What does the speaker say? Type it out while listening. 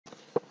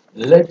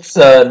Let's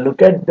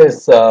look at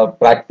this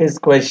practice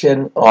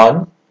question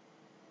on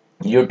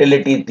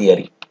utility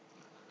theory.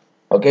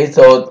 Okay,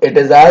 so it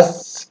is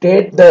asked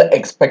state the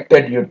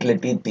expected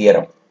utility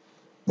theorem.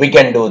 We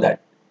can do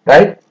that,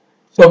 right?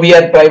 So we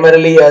are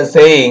primarily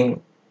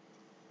saying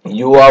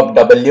u of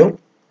w,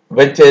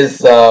 which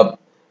is a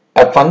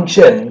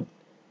function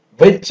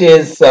which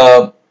is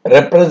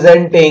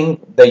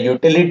representing the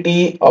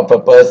utility of a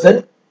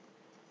person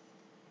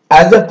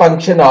as a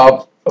function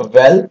of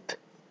wealth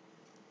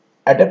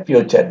at a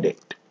future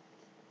date.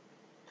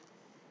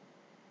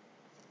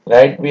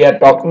 Right? We are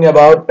talking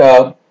about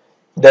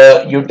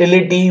the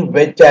utility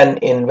which an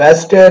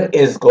investor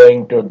is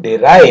going to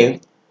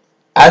derive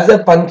as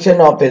a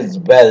function of his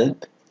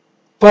wealth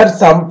for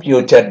some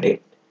future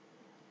date.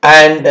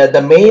 And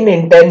the main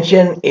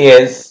intention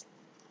is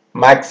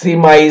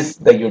maximize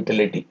the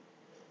utility.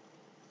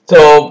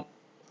 So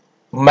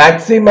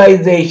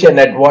maximization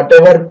at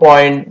whatever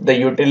point the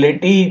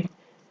utility,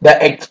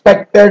 the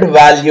expected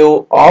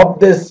value of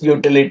this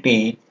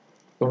utility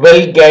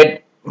will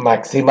get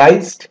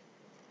maximized.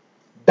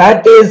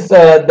 That is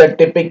the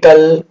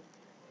typical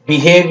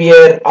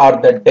behavior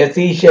or the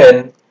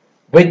decision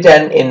which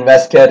an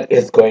investor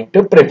is going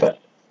to prefer.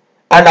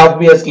 And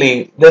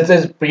obviously, this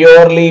is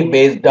purely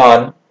based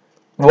on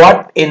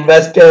what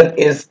investor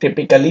is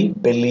typically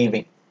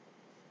believing.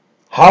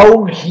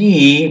 How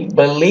he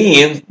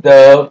believes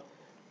the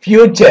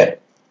future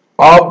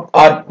of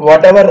or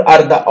whatever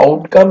are the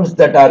outcomes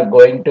that are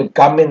going to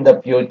come in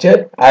the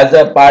future as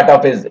a part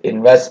of his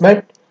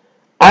investment,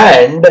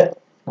 and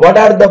what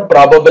are the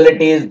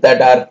probabilities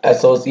that are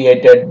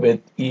associated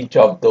with each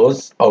of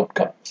those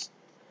outcomes.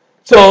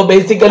 So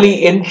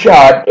basically, in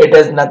short, it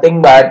is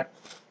nothing but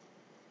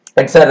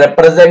it's a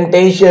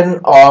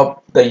representation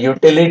of the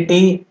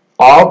utility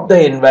of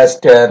the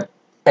investor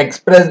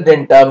expressed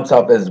in terms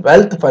of his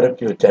wealth for a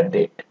future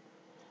date.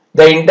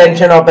 The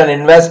intention of an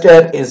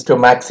investor is to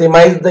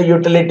maximize the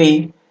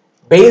utility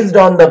based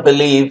on the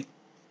belief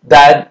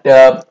that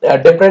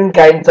different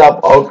kinds of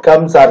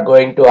outcomes are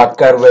going to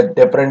occur with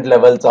different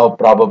levels of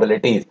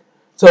probabilities.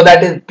 So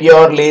that is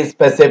purely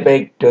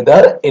specific to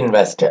the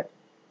investor.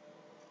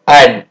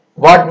 And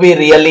what we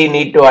really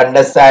need to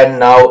understand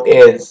now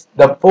is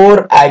the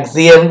four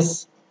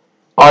axioms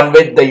on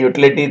which the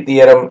utility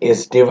theorem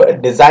is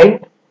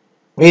designed.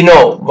 We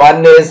know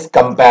one is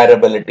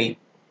comparability.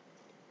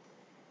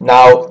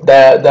 Now,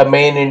 the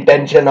main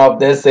intention of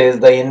this is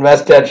the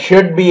investor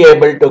should be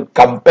able to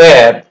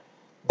compare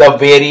the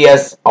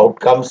various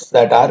outcomes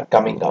that are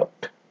coming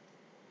out.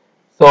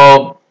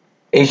 So,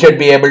 he should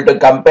be able to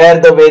compare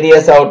the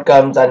various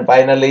outcomes and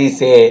finally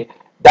say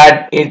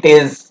that it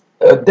is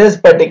this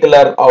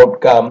particular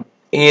outcome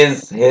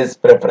is his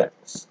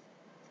preference.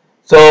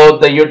 So,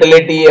 the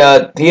utility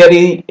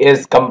theory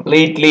is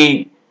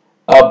completely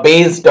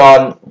based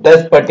on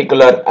this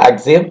particular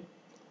axiom.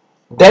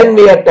 Then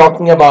we are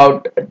talking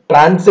about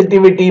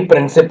transitivity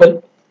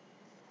principle.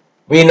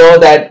 We know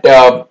that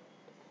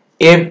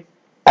if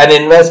an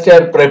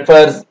investor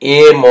prefers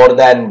A more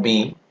than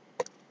B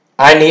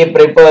and he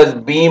prefers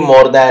B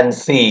more than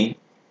C,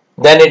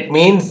 then it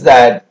means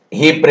that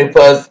he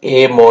prefers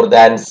A more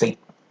than C.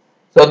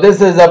 So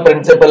this is a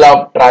principle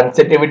of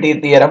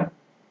transitivity theorem.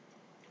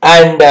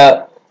 And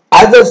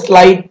as a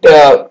slight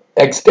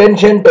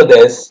extension to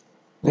this,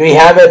 we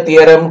have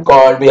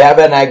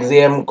an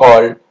axiom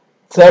called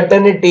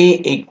certainty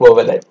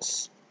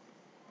equivalence.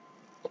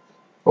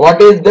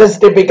 What is this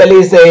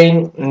typically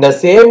saying? In the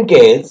same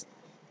case,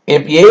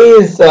 if A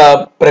is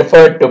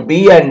preferred to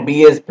B and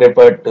B is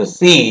preferred to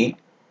C,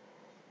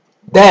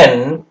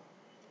 then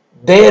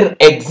there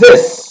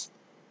exists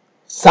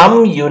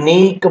some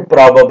unique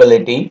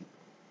probability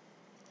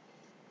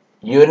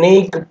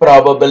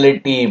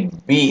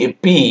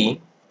P,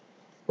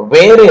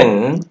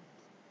 wherein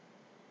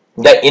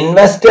the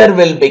investor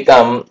will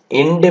become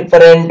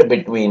indifferent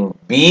between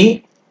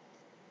B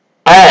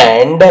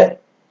and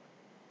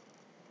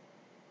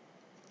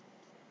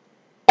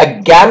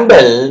a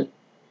gamble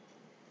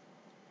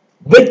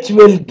which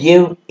will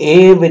give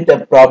A with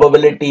a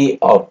probability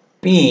of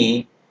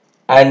P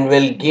and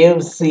will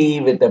give C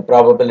with a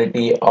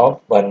probability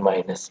of 1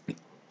 minus P.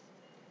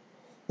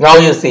 Now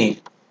you see,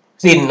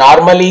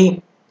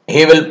 normally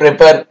he will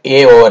prefer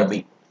A over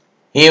B.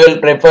 He will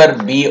prefer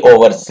B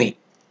over C.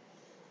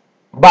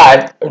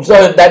 But, so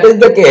if that is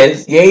the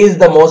case, A is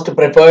the most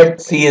preferred,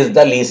 C is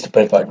the least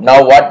preferred.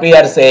 Now what we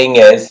are saying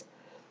is,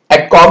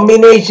 a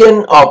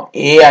combination of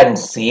A and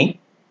C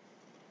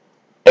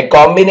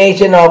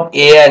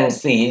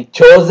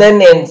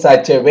chosen in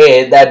such a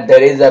way that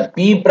there is a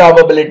P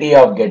probability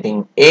of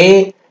getting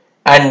A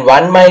and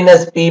 1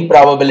 minus P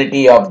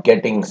probability of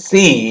getting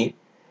C.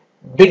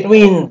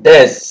 Between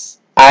this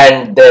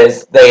and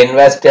this, the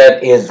investor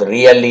is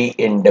really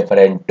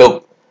indifferent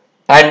to.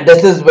 And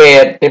this is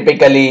where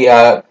typically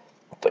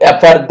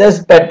for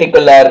this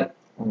particular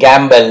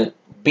gamble,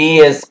 B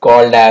is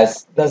called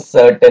as the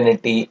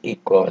certainty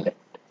equivalent.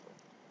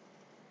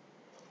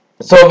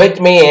 So which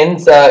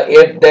means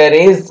if there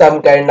is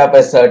some kind of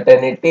a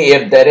certainty,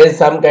 if there is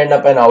some kind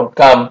of an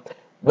outcome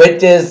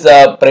which is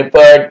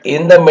preferred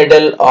in the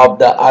middle of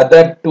the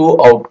other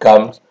two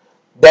outcomes,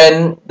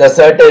 then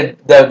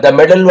the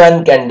middle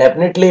one can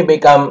definitely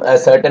become a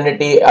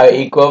certainty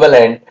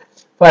equivalent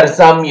for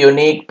some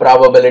unique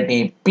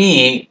probability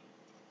P,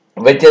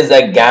 which is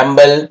a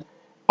gamble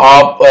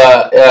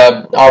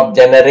of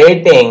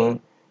generating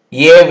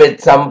A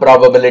with some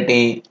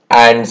probability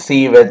and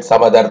C with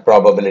some other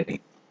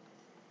probability.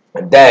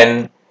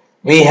 Then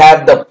we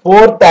have the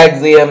fourth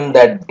axiom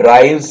that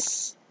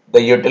drives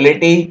the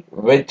utility,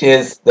 which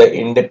is the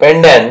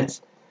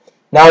independence.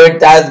 Now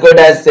it's as good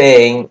as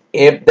saying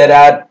if there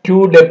are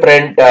two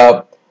different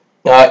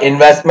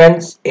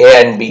investments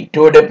A and B,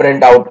 two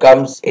different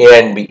outcomes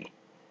A and B.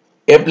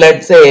 If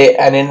let's say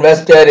an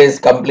investor is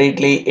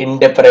completely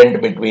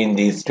indifferent between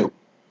these two.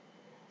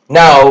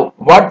 Now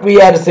what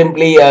we are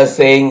simply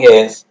saying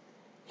is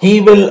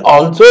he will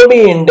also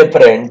be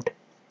indifferent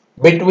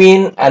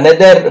between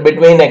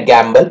a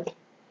gamble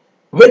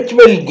which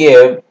will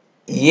give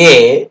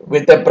A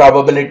with a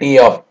probability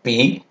of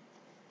P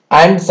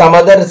and some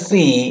other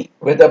C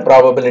with a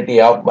probability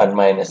of 1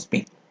 minus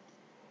P,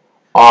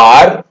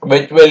 or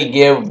which will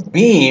give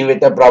B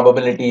with a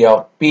probability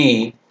of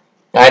P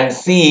and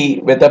C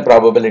with a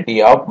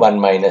probability of 1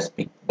 minus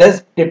P.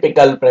 This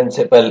typical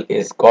principle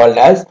is called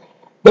as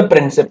the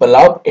principle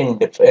of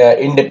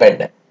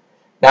independence.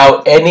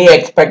 Now, any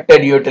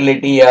expected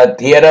utility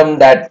theorem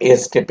that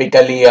is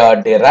typically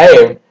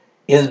derived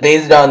is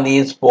based on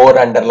these four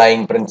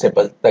underlying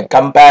principles: the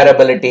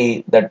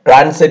comparability, the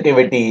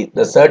transitivity,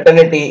 the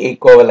certainty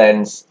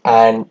equivalence,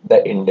 and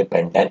the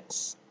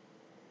independence.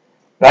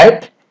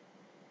 Right?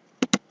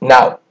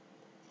 Now,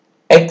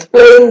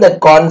 explain the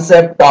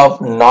concept of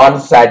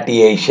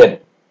non-satiation.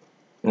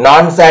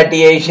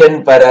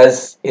 Non-satiation for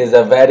us is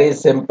a very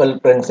simple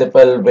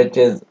principle which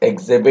is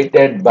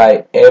exhibited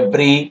by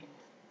every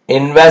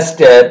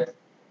investor,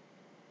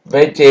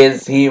 which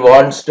is he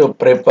wants to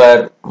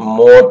prefer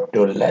more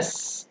to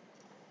less.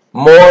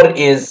 More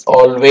is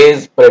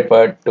always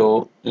preferred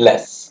to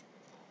less.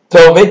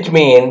 So which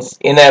means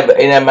in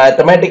a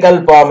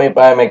mathematical form, if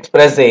I am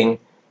expressing,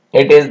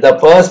 it is the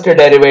first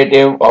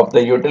derivative of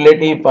the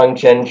utility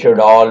function should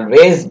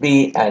always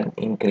be an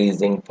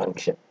increasing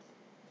function.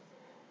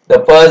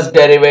 The first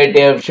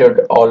derivative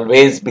should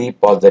always be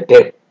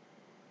positive.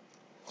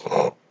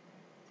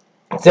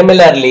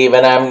 Similarly,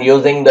 when I am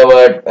using the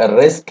word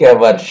risk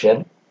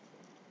aversion,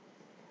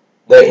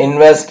 the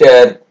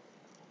investor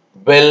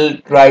will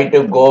try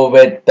to go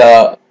with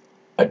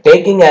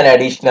taking an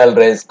additional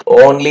risk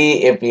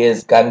only if he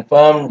is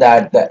confirmed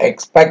that the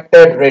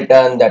expected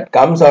return that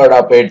comes out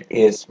of it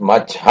is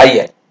much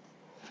higher.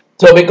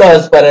 So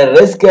because for a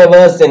risk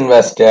averse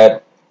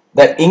investor,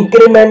 the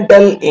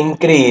incremental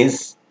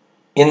increase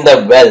in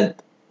the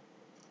wealth,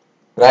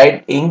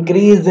 right,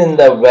 increase in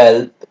the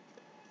wealth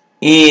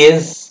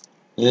is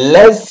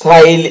less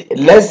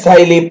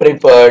highly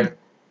preferred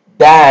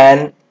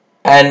than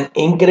an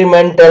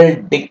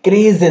incremental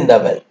decrease in the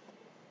wealth.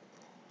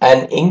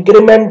 An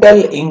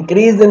incremental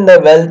increase in the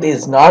wealth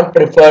is not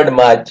preferred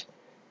much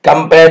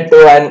compared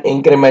to an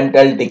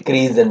incremental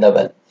decrease in the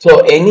wealth.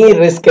 So any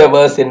risk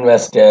averse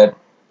investor,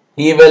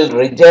 he will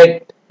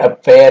reject a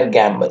fair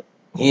gamble.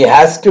 He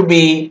has to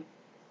be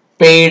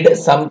paid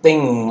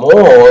something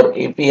more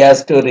if he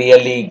has to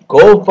really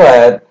go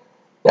for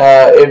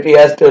that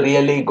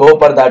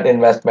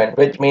investment,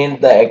 which means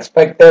the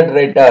expected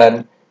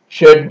return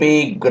should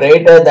be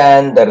greater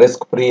than the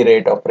risk-free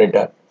rate of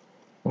return,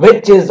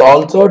 which is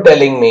also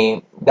telling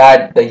me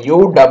that the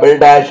u double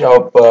dash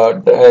of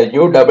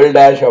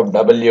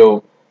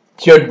w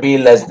should be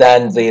less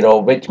than 0,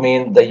 which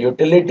means the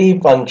utility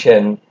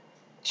function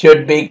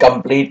should be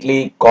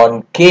completely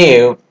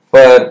concave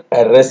for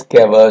a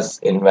risk-averse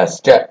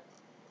investor.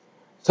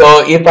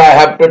 So if I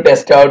have to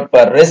test out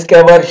for risk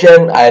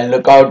aversion, I'll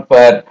look out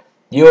for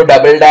u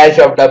double dash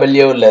of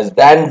w less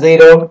than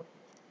 0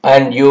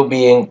 and u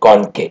being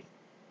concave.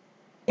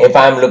 If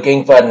I'm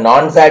looking for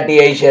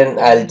non-satiation,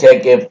 I'll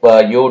check if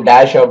u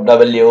dash of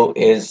w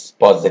is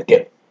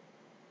positive.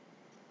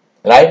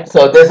 Right?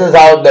 So this is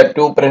how the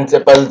two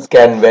principles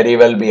can very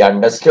well be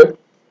understood.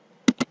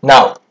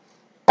 Now,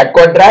 a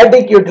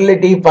quadratic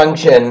utility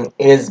function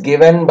is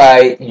given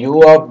by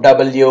u of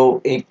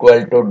w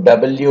equal to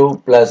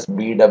w plus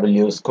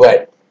bw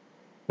squared.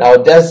 Now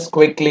just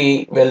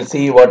quickly we'll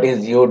see what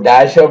is u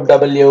dash of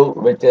w,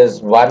 which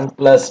is 1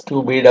 plus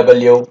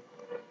 2bw,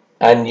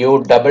 and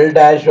u double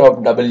dash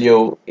of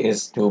w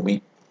is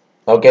 2b.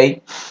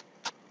 Okay.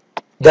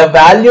 The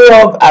value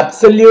of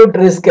absolute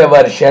risk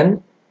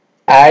aversion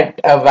at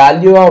a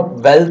value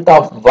of wealth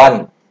of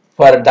 1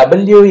 for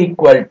w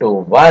equal to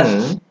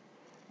 1,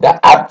 the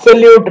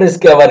absolute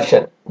risk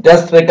aversion,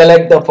 just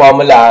recollect the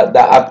formula, the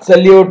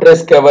absolute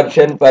risk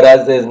aversion for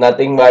us is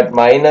nothing but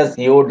minus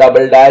u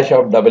double dash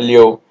of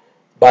w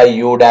by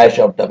u dash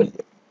of w.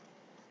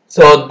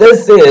 So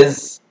this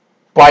is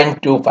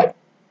 0.25.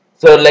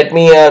 So let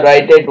me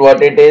write it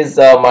what it is,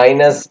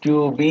 minus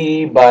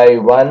 2b by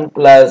 1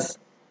 plus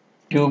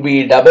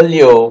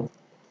 2bw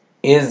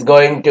is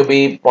going to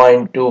be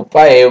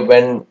 0.25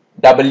 when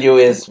w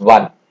is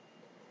 1.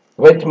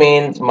 which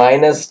means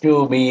minus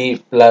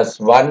 2b plus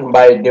 1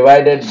 by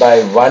divided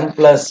by 1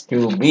 plus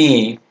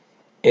 2b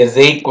is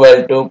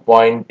equal to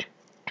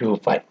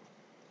 0.25.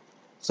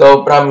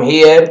 So from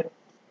here,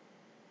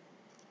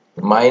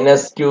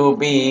 minus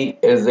 2b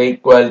is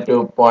equal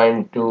to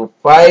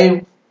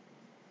 0.25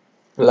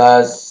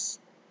 plus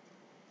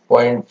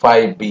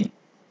 0.5b.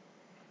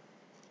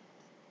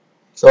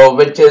 So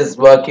which is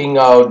working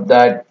out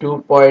that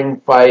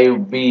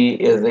 2.5b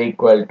is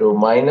equal to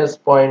minus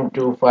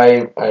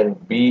 0.25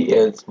 and b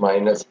is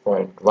minus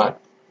 0.1.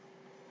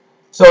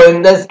 So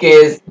in this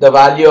case, the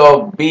value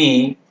of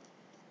b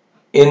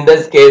in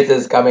this case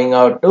is coming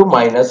out to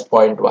minus zero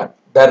point 0.1.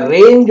 The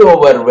range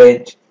over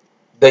which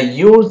the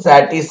U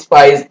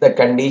satisfies the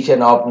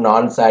condition of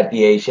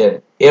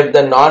non-satiation. If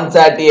the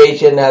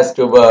non-satiation has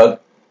to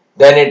work,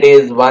 then it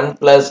is 1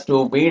 plus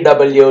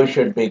 2BW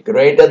should be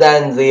greater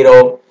than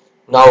 0.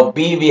 Now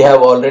B we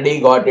have already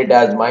got it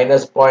as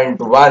minus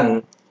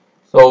 0.1.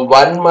 So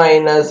 1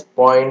 minus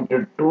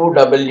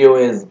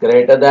 0.2W is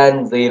greater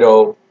than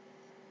 0.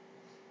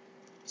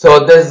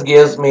 So this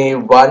gives me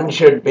 1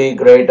 should be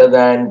greater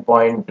than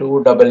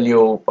 0.2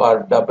 W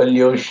or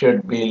W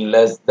should be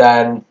less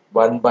than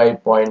 1 by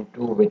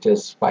 0.2, which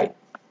is 5.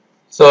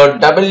 So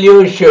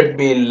W should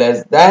be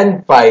less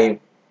than 5.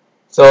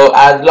 So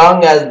as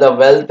long as the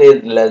wealth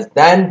is less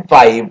than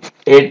 5,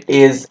 it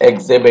is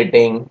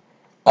exhibiting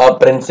a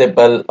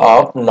principle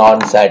of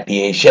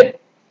non-satiation.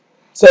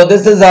 So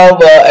this is how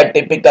a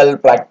typical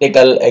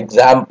practical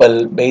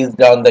example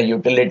based on the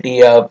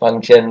utility of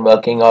function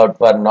working out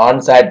for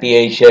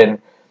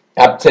non-satiation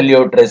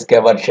absolute risk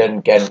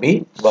aversion can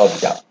be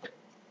worked out.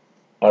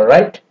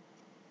 Alright.